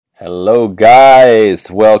Hello,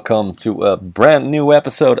 guys. Welcome to a brand new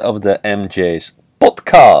episode of the MJ's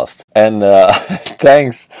podcast. And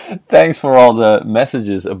thanks for all the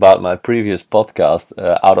messages about my previous podcast,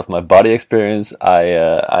 Out of My Body Experience. I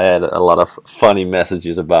had a lot of funny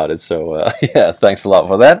messages about it. So yeah, thanks a lot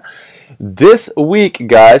for that. This week,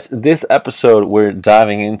 guys, this episode, we're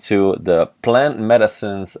diving into the plant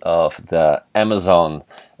medicines of the Amazon,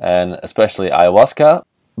 and especially ayahuasca.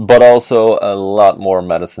 But also a lot more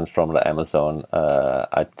medicines from the Amazon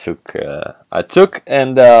I took,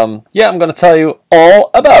 and yeah, I'm gonna tell you all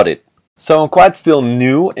about it. So I'm quite still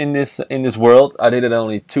new in this world. I did it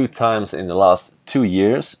only 2 times in the last 2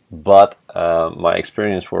 years, but my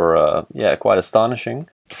experience were quite astonishing.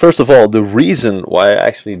 First of all, the reason why I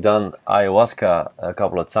actually done ayahuasca a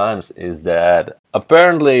couple of times is that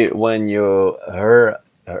apparently when you hear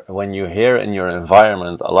in your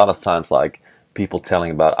environment a lot of times like people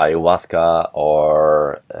telling about ayahuasca,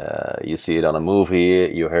 or you see it on a movie,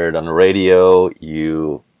 you hear it on the radio,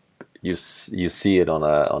 you see it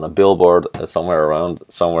on a billboard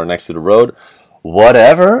somewhere next to the road,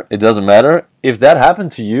 whatever, it doesn't matter. If that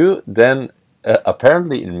happened to you, then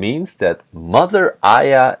apparently it means that Mother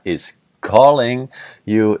Aya is calling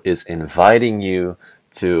you, is inviting you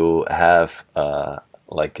to have to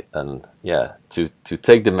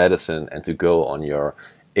take the medicine and to go on your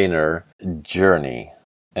inner journey.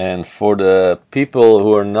 And for the people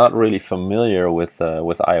who are not really familiar with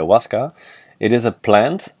ayahuasca, it is a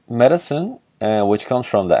plant medicine which comes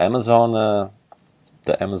from the Amazon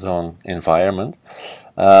environment,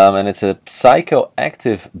 and it's a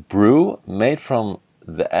psychoactive brew made from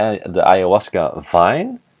the ayahuasca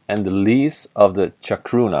vine and the leaves of the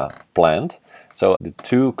chacruna plant. So the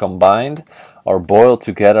two combined are boiled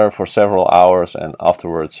together for several hours, and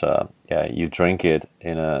afterwards, you drink it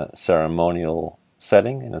in a ceremonial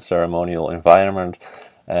setting, in a ceremonial environment.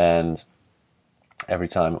 And every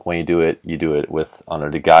time when you do it with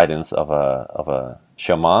under the guidance of a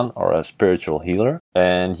shaman or a spiritual healer.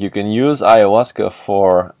 And you can use ayahuasca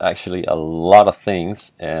for actually a lot of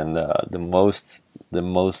things. And the most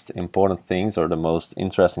important things, or the most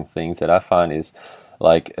interesting things that I find, is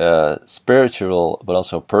like spiritual but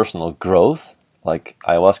also personal growth. Like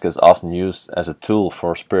ayahuasca is often used as a tool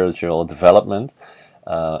for spiritual development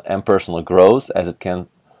and personal growth, as it can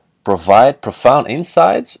provide profound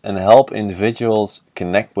insights and help individuals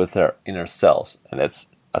connect with their inner selves. And I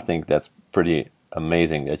think that's pretty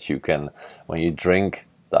amazing, that you can, when you drink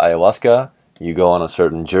the ayahuasca, you go on a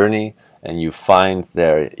certain journey and you find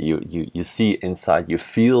there, you see inside, you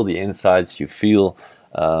feel the insights, you feel,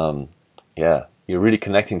 you're really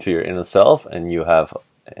connecting to your inner self, and you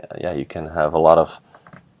can have a lot of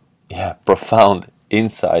profound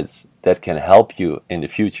insights that can help you in the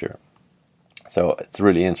future. So it's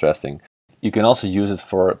really interesting. You can also use it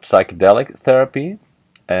for psychedelic therapy,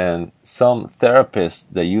 and some therapists,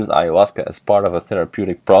 they use ayahuasca as part of a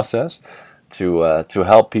therapeutic process to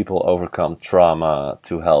help people overcome trauma,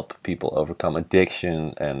 to help people overcome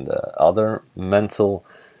addiction and other mental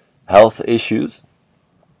health issues.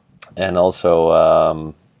 And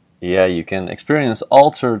also, you can experience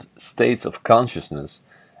altered states of consciousness,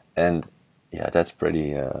 and that's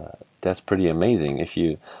pretty amazing. If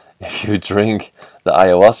you drink the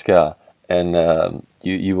ayahuasca, and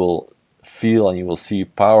you will feel and you will see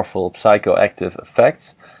powerful psychoactive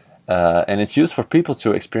effects, and it's used for people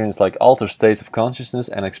to experience like altered states of consciousness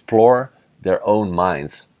and explore their own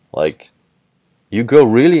minds. Like, you go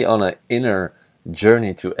really on an inner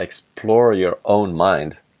journey to explore your own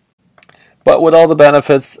mind. But with all the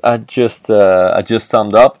benefits I just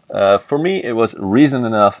summed up, for me it was reason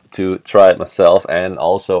enough to try it myself, and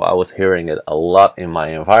also I was hearing it a lot in my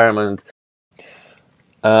environment.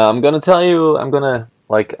 I'm gonna tell you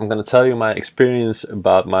my experience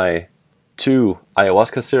about my 2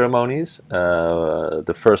 ayahuasca ceremonies.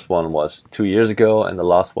 The first one was 2 years ago, and the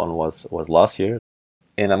last one was last year.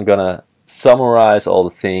 And I'm gonna summarize all the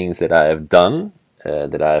things that I have done,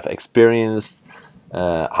 that I have experienced.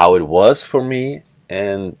 How it was for me,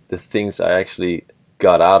 and the things I actually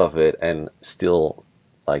got out of it and still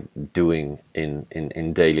like doing in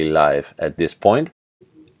daily life at this point.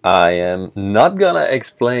 I am not gonna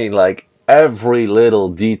explain like every little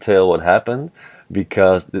detail what happened,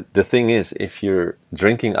 because the thing is, if you're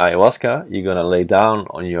drinking ayahuasca, you're gonna lay down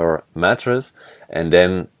on your mattress, and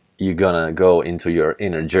then you're gonna go into your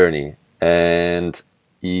inner journey, and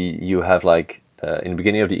you have like in the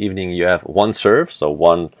beginning of the evening, you have one serve, so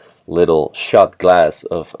one little shot glass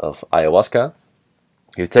of ayahuasca.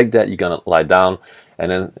 You take that, you're gonna lie down,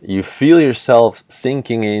 and then you feel yourself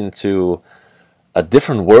sinking into a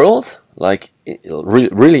different world, like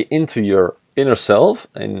really into your inner self,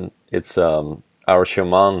 and it's our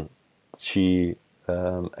shaman. She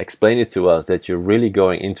explained it to us that you're really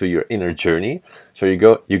going into your inner journey. So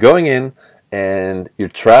you're going in, and you're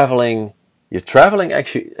traveling. You're traveling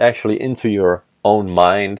actually into your own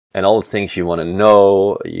mind and all the things you want to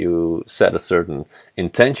know. You set a certain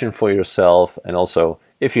intention for yourself, and also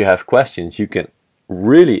if you have questions, you can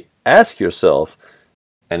really ask yourself,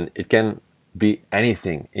 and it can be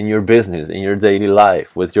anything in your business, in your daily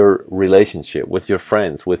life, with your relationship, with your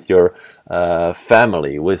friends, with your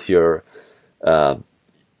family, with your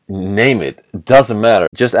name it. It doesn't matter.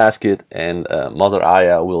 Just ask it, and Mother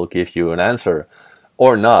Aya will give you an answer,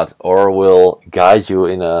 or not, or will guide you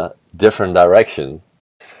in a different direction.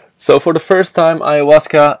 So for the first time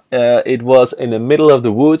ayahuasca, it was in the middle of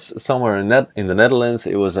the woods, somewhere in the Netherlands.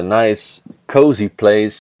 It was a nice, cozy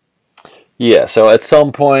place. Yeah, so at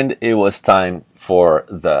some point it was time for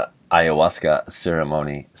the ayahuasca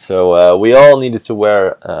ceremony. So we all needed to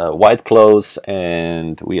wear white clothes,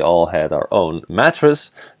 and we all had our own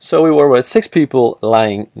mattress. So we were with 6 people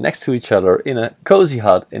lying next to each other in a cozy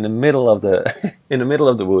hut in the middle of the in the middle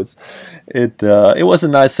of the woods. It was a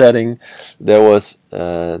nice setting. There was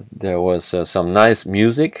some nice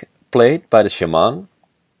music played by the shaman,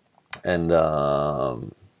 and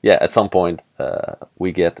yeah, at some point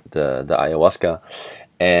we get the ayahuasca,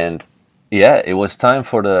 and yeah, it was time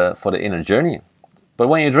for the inner journey. But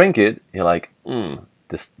when you drink it, you're like,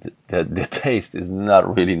 the taste is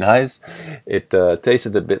not really nice. It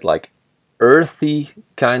tasted a bit like earthy,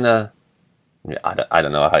 kind of. Yeah, I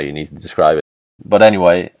don't know how you need to describe it. But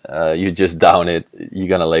anyway, you just down it. You're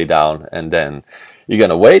gonna lay down, and then you're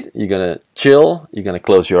gonna wait. You're gonna chill. You're gonna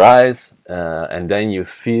close your eyes, and then you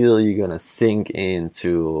feel you're gonna sink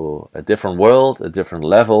into a different world, a different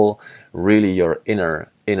level. Really, your inner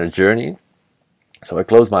journey. So I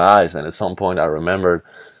closed my eyes, and at some point I remembered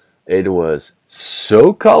it was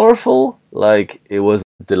so colorful. Like, it was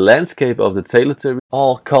the landscape of the Teletubbies,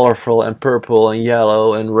 all colorful and purple and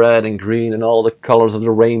yellow and red and green and all the colors of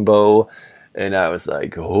the rainbow. And I was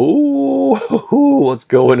like, oh, what's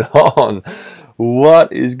going on?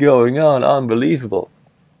 What is going on? Unbelievable.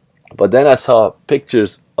 But then I saw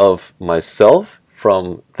pictures of myself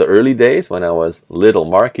from the early days when I was little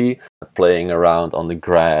Marky, playing around on the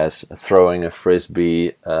grass, throwing a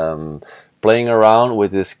frisbee, playing around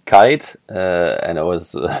with this kite. And I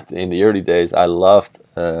was, in the early days, I loved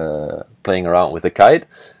playing around with a kite.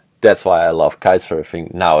 That's why I love kite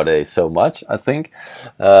surfing nowadays so much, I think.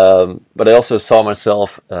 But I also saw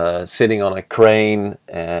myself sitting on a crane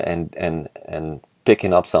and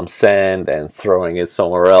picking up some sand and throwing it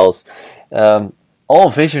somewhere else. All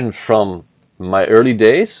vision from my early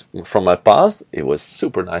days, from my past. It was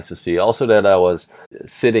super nice to see. Also that I was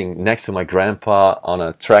sitting next to my grandpa on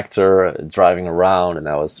a tractor, driving around, and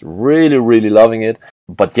I was really, really loving it.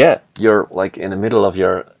 But yeah, you're like in the middle of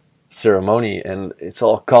your ceremony, and it's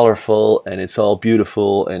all colorful, and it's all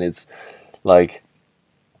beautiful, and it's like,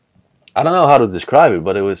 I don't know how to describe it,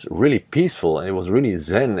 but it was really peaceful, and it was really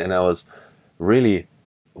zen, and I was really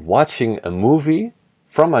watching a movie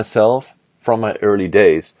from myself from my early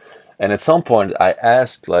days. And at some point I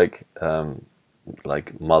asked like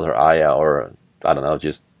Mother Aya, or I don't know,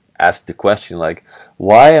 just asked the question like,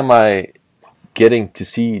 why am I getting to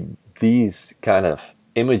see these kind of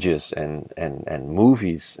images and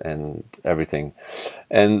movies and everything?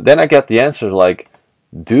 And then I got the answer like,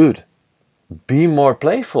 dude, be more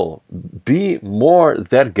playful, be more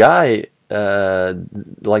that guy,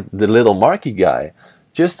 like the little Marky guy.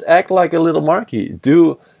 Just act like a little Marky.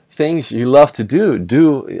 Do things you love to do.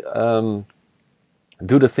 Do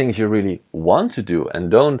the things you really want to do,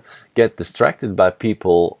 and don't get distracted by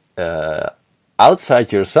people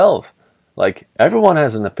outside yourself. Like, everyone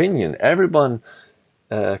has an opinion. Everyone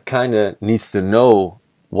kind of needs to know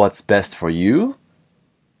what's best for you,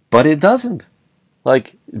 but it doesn't.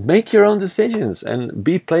 Like, make your own decisions and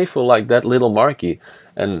be playful like that little Marky.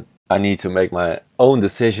 And I need to make my own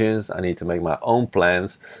decisions. I need to make my own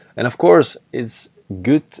plans. And of course, it's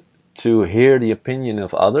good to hear the opinion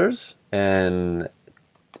of others. And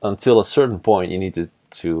until a certain point, you need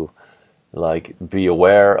to like be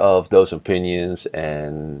aware of those opinions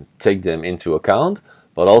and take them into account.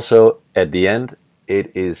 But also, at the end,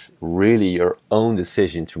 it is really your own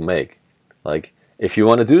decision to make. Like, if you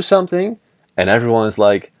want to do something and everyone is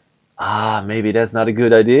like, maybe that's not a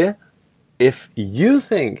good idea. If you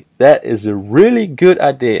think that is a really good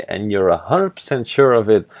idea and you're 100% sure of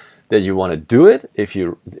it, that you want to do it,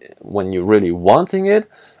 when you're really wanting it,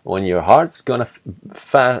 when your heart's gonna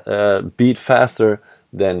beat faster,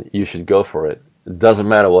 then you should go for it. It doesn't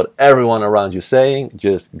matter what everyone around you saying,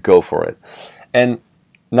 just go for it. And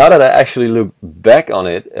now that I actually look back on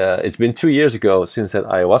it, it's been 2 years ago since that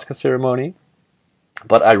ayahuasca ceremony,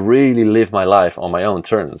 but I really live my life on my own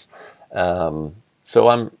terms. So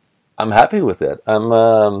I'm happy with it.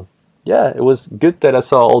 Yeah, it was good that I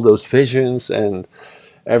saw all those visions and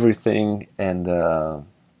everything, and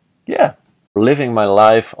yeah, living my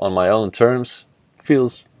life on my own terms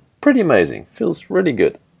feels pretty amazing. Feels really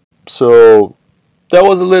good. So that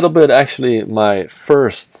was a little bit actually my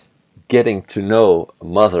first getting to know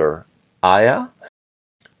Mother Aya.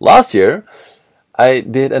 Last year, I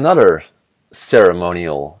did another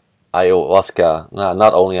ceremonial ayahuasca,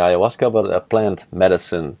 not only ayahuasca, but a plant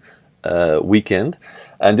medicine weekend.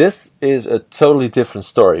 And this is a totally different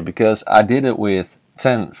story because I did it with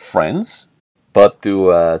 10 friends. But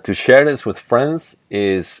to share this with friends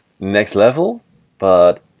is next level,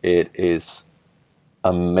 but it is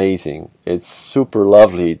amazing. It's super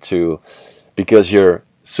lovely because you're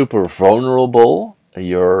super vulnerable.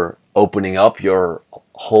 You're opening up your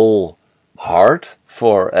whole heart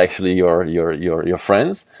for actually your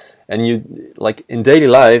friends, and you like in daily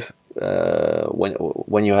life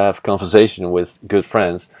when you have conversation with good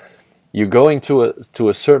friends, you're going to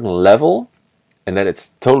a certain level, and that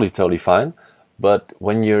it's totally fine. But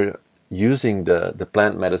when you're using the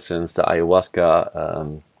plant medicines, the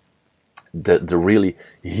ayahuasca, the really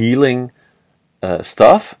healing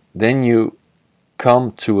stuff, then you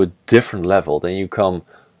come to a different level. Then you come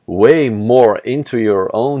way more into your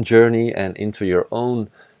own journey and into your own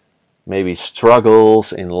maybe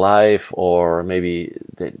struggles in life, or maybe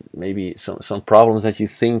some problems that you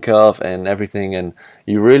think of and everything. And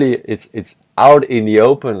you really it's out in the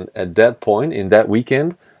open at that point in that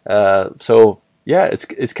weekend. So yeah,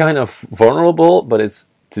 it's kind of vulnerable, but it's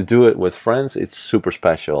to do it with friends. It's super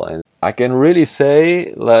special, and I can really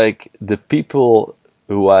say, like, the people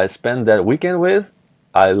who I spent that weekend with,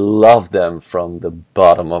 I love them from the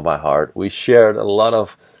bottom of my heart. We shared a lot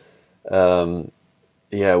of,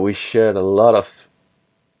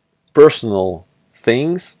 personal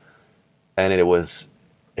things, and it's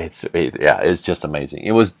just amazing.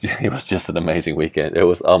 It was just an amazing weekend. It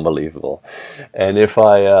was unbelievable, and if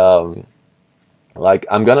I'm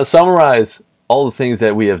gonna summarize all the things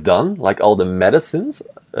that we have done, like all the medicines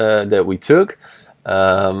that we took.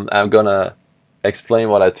 I'm gonna explain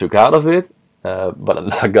what I took out of it, but I'm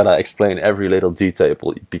not gonna explain every little detail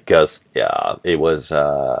because it was.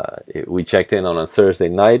 We checked in on a Thursday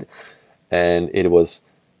night, and it was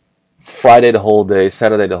Friday the whole day,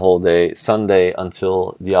 Saturday the whole day, Sunday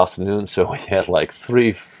until the afternoon. So we had like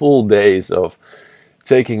 3 full days of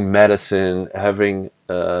taking medicine, having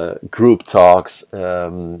group talks,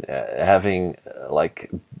 having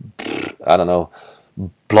I don't know,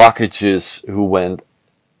 blockages who went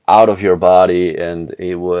out of your body, and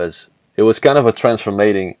it was kind of a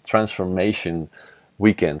transformation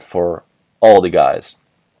weekend for all the guys.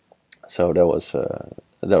 So that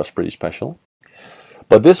was pretty special.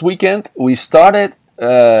 But this weekend we started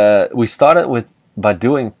by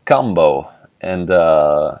doing kambo, and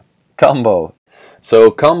kambo.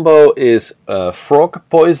 So kambo is frog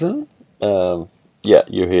poison. Yeah,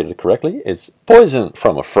 you heard it correctly. It's poison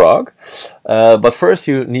from a frog. But first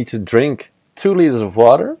you need to drink 2 liters of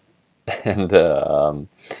water, and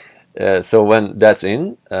so when that's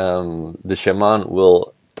in, the shaman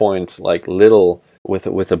will point like little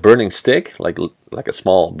with a burning stick, like a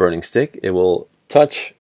small burning stick. It will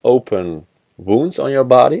touch open wounds on your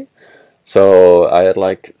body. So I had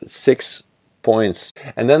like 6 points,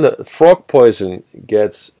 and then the frog poison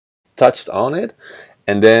gets touched on it,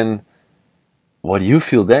 and then what you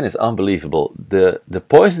feel then is unbelievable. The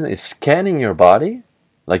poison is scanning your body,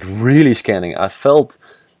 like really scanning. I felt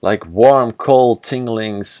like warm, cold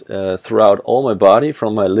tinglings throughout all my body,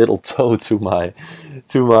 from my little toe to my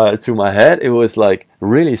head. It was like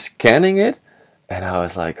really scanning it, and I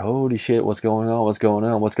was like, holy shit, what's going on? What's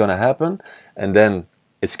going to happen? And then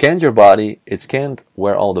it scanned your body. It scanned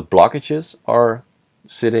where all the blockages are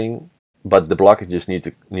sitting, but the blockages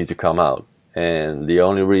need to come out. And the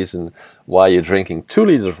only reason why you're drinking 2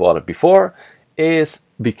 liters of water before is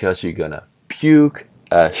because you're gonna puke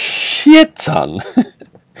a shit ton.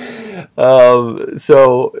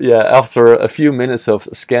 So yeah, after a few minutes of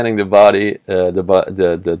scanning the body,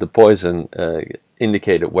 the poison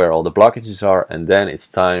indicated where all the blockages are, and then it's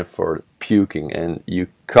time for puking, and you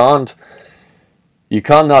can't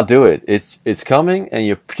not do it. It's coming, and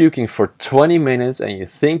you're puking for 20 minutes, and you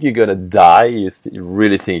think you're gonna die. You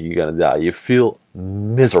really think you're gonna die. You feel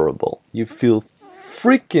miserable. You feel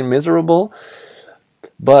freaking miserable.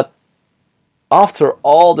 But after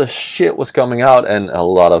all the shit was coming out, and a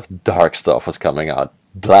lot of dark stuff was coming out,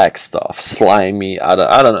 black stuff, slimy. I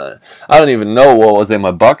don't know. I don't even know what was in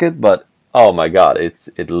my bucket, but oh my god,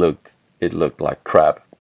 it looked like crap.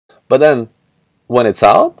 But then when it's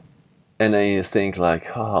out, and then you think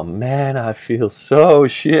like, oh man, I feel so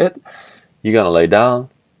shit. You're gonna lay down.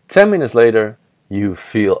 10 minutes later, you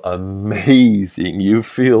feel amazing. You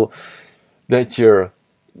feel that you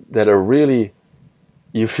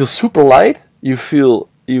feel super light. You feel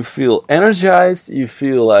energized. You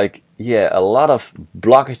feel like, yeah, a lot of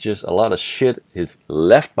blockages, a lot of shit is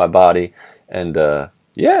left my body, and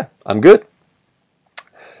yeah, I'm good.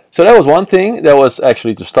 So that was one thing. That was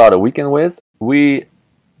actually to start a weekend with. We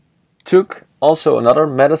took also another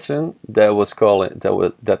medicine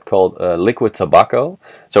that called liquid tobacco.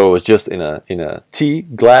 So it was just in a tea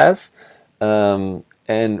glass,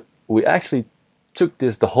 and we actually took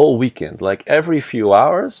this the whole weekend. Like every few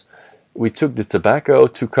hours, we took the tobacco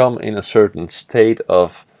to come in a certain state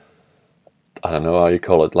of, I don't know how you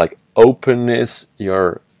call it, like openness.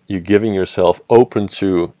 You're giving yourself open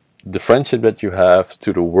to the friendship that you have,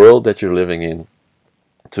 to the world that you're living in,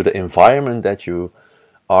 to the environment that you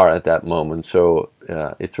are at that moment. So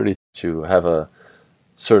it's really to have a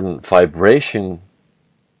certain vibration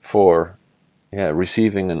for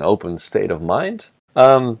receiving an open state of mind.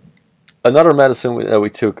 Another medicine that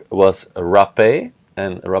we took was rapé,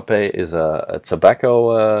 and rapé is a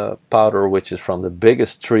tobacco powder which is from the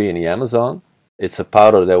biggest tree in the Amazon. It's a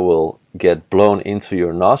powder that will get blown into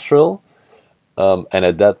your nostril, and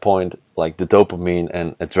at that point, like the dopamine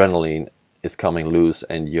and adrenaline is coming loose,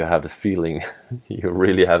 and you have the feeling, you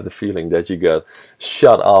really have the feeling that you got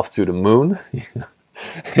shot off to the moon.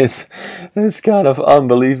 It's kind of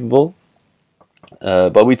unbelievable.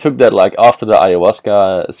 But we took that like after the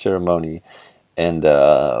ayahuasca ceremony, and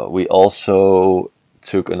we also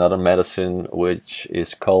took another medicine which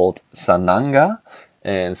is called sananga,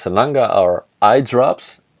 and sananga are eye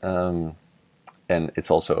drops, and it's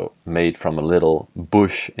also made from a little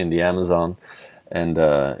bush in the Amazon, and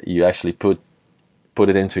you actually put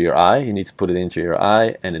it into your eye. You need to put it into your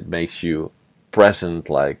eye, and it makes you present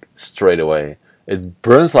like straight away. It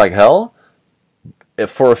burns like hell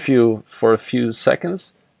for a few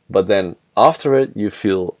seconds, but then after it you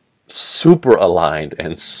feel super aligned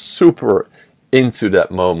and super into that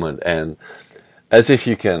moment, and as if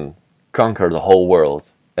you can conquer the whole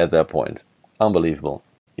world at that point. Unbelievable.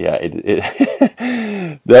 Yeah,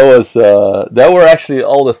 that were actually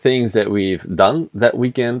all the things that we've done that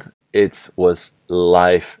weekend. It was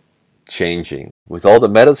life changing. With all the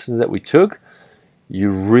medicines that we took,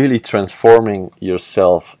 you're really transforming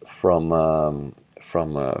yourself from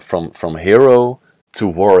hero to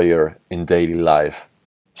warrior in daily life.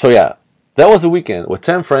 So yeah, that was the weekend with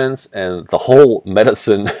 10 friends and the whole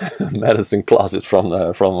medicine closet from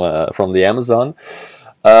the Amazon.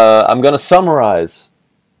 I'm gonna summarize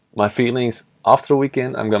my feelings after the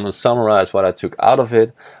weekend. I'm gonna summarize what I took out of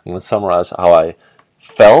it. I'm gonna summarize how I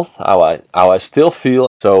felt, how I still feel.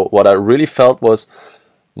 So what I really felt was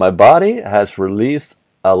my body has released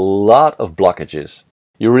a lot of blockages.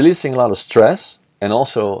 You're releasing a lot of stress, and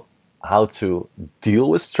also how to deal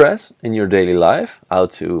with stress in your daily life, how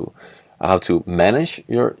to manage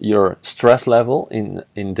your stress level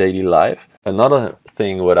in daily life. Another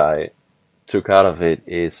thing what I took out of it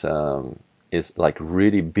is like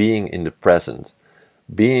really being in the present,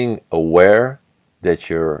 being aware that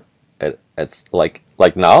you're at like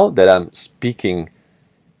now that I'm speaking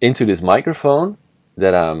into this microphone,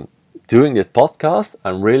 that I'm doing this podcast.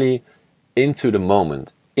 I'm really into the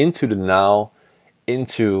moment, into the now,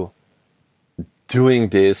 into doing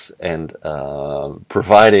this, and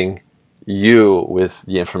providing you with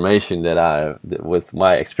the information with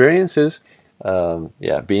my experiences.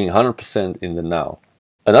 Being 100% in the now.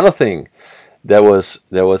 Another thing that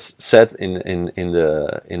was said in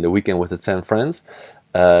the weekend with the 10 friends,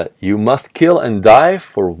 you must kill and die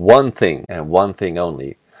for one thing, and one thing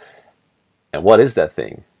only. And what is that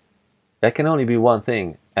thing? That can only be one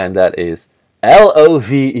thing, and that is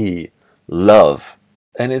LOVE, love.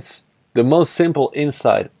 And it's the most simple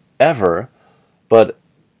insight ever, but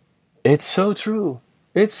it's so true.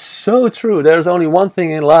 It's so true. There's only one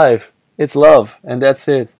thing in life. It's love, and that's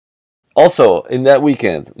it. Also, in that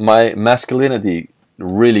weekend, my masculinity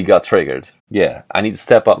really got triggered. Yeah, I need to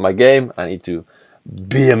step up my game. I need to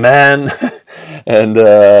be a man. And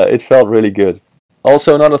it felt really good.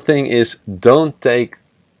 Also, another thing is, don't take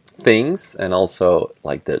things, and also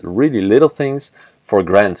like the really little things, for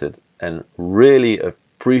granted, and really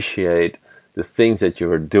appreciate the things that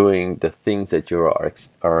you are doing, the things that you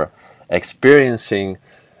are experiencing,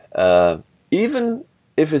 even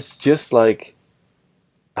if it's just like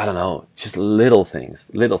I don't know, just little things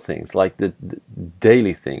like the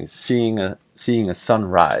daily things, seeing a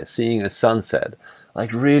sunrise, seeing a sunset,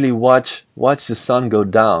 like really watch the sun go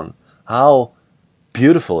down. How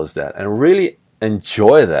beautiful is that? And really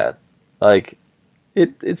enjoy that. Like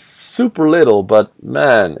it's super little, but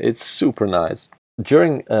man, it's super nice.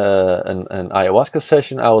 During an ayahuasca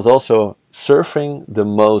session, I was also surfing the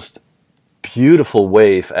most beautiful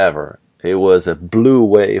wave ever. It was a blue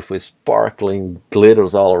wave with sparkling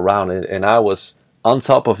glitters all around it, and I was on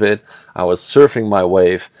top of it. I was surfing my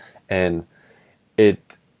wave, and it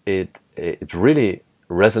really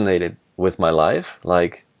resonated with my life.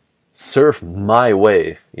 Like, surf my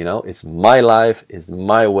wave, you know, it's my life, it's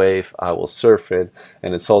my wave, I will surf it.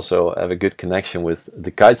 And it's also, I have a good connection with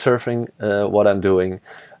the kite surfing, what I'm doing.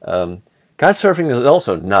 Kite surfing is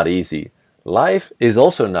also not easy. Life is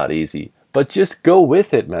also not easy, but just go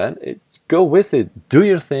with it, man. Go with it, do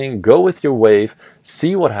your thing, go with your wave,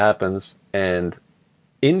 see what happens, and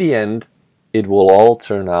in the end, it will all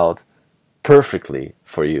turn out perfectly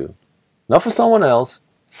for you. Not for someone else,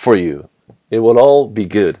 for you. It will all be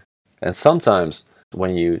good. And sometimes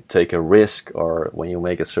when you take a risk or when you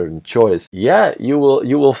make a certain choice, yeah, you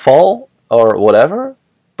will fall or whatever,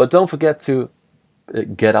 but don't forget to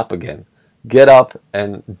get up again. Get up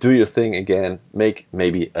and do your thing again. Make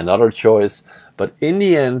maybe another choice, but in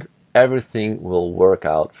the end, everything will work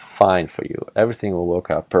out fine for you. Everything will work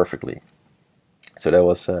out perfectly. So that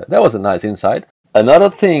was a nice insight. Another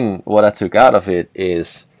thing what I took out of it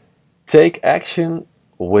is take action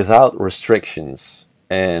without restrictions.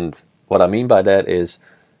 And what I mean by that is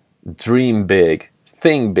dream big,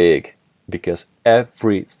 think big, because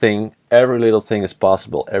every little thing is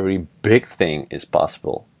possible. Every big thing is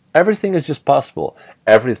possible. Everything is just possible.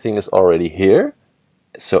 Everything is already here,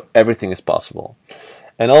 so everything is possible.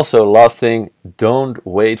 And also, last thing, don't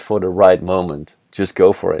wait for the right moment. Just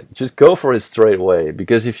go for it. Just go for it straight away.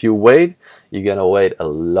 Because if you wait, you're going to wait a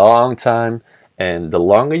long time. And the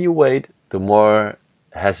longer you wait, the more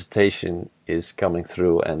hesitation is coming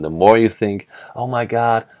through. And the more you think, oh my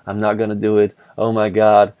God, I'm not going to do it. Oh my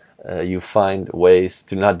God, you find ways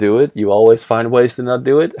to not do it. You always find ways to not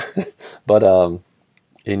do it. But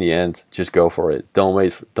in the end, just go for it. Don't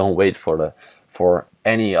wait for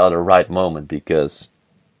any other right moment, because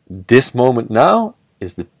this moment now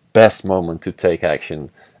is the best moment to take action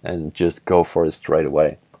and just go for it straight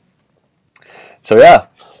away. So yeah,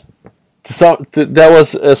 that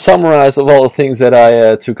was a summarize of all the things that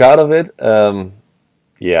I took out of it.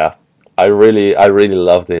 Yeah, I really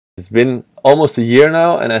loved it. It's been almost a year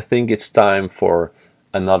now, and I think it's time for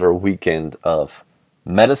another weekend of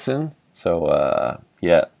medicine. So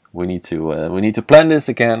yeah, we need to plan this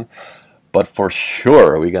again, but for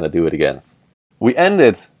sure we're gonna do it again. We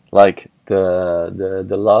ended like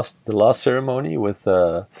the last ceremony with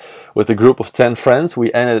a group of 10 friends.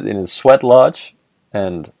 We ended in a sweat lodge,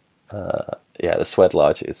 and yeah, the sweat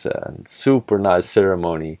lodge is a super nice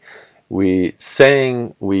ceremony. We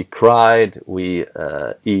sang, we cried, we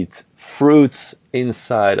eat fruits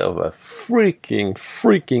inside of a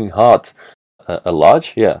freaking hot a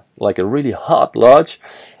lodge, yeah, like a really hot lodge.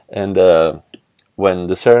 And when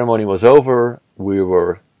the ceremony was over, we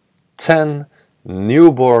were 10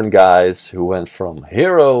 newborn guys who went from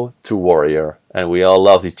hero to warrior, and we all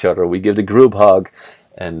loved each other. We gave the group hug,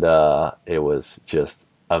 and it was just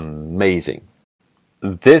amazing.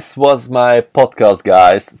 This was my podcast,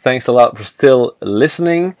 guys. Thanks a lot for still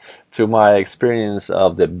listening to my experience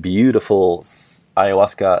of the beautiful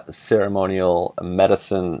ayahuasca ceremonial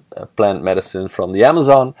medicine, plant medicine from the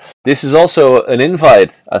Amazon. This is also an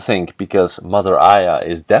invite, I think, because Mother Aya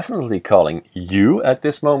is definitely calling you at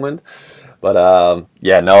this moment. But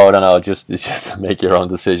yeah, no, just make your own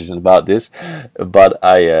decision about this. But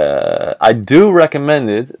I do recommend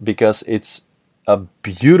it because it's a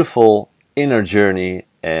beautiful inner journey,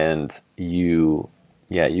 and you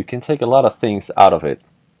can take a lot of things out of it.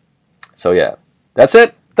 So yeah, that's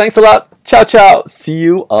it. Thanks a lot. Ciao, ciao. See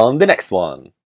you on the next one.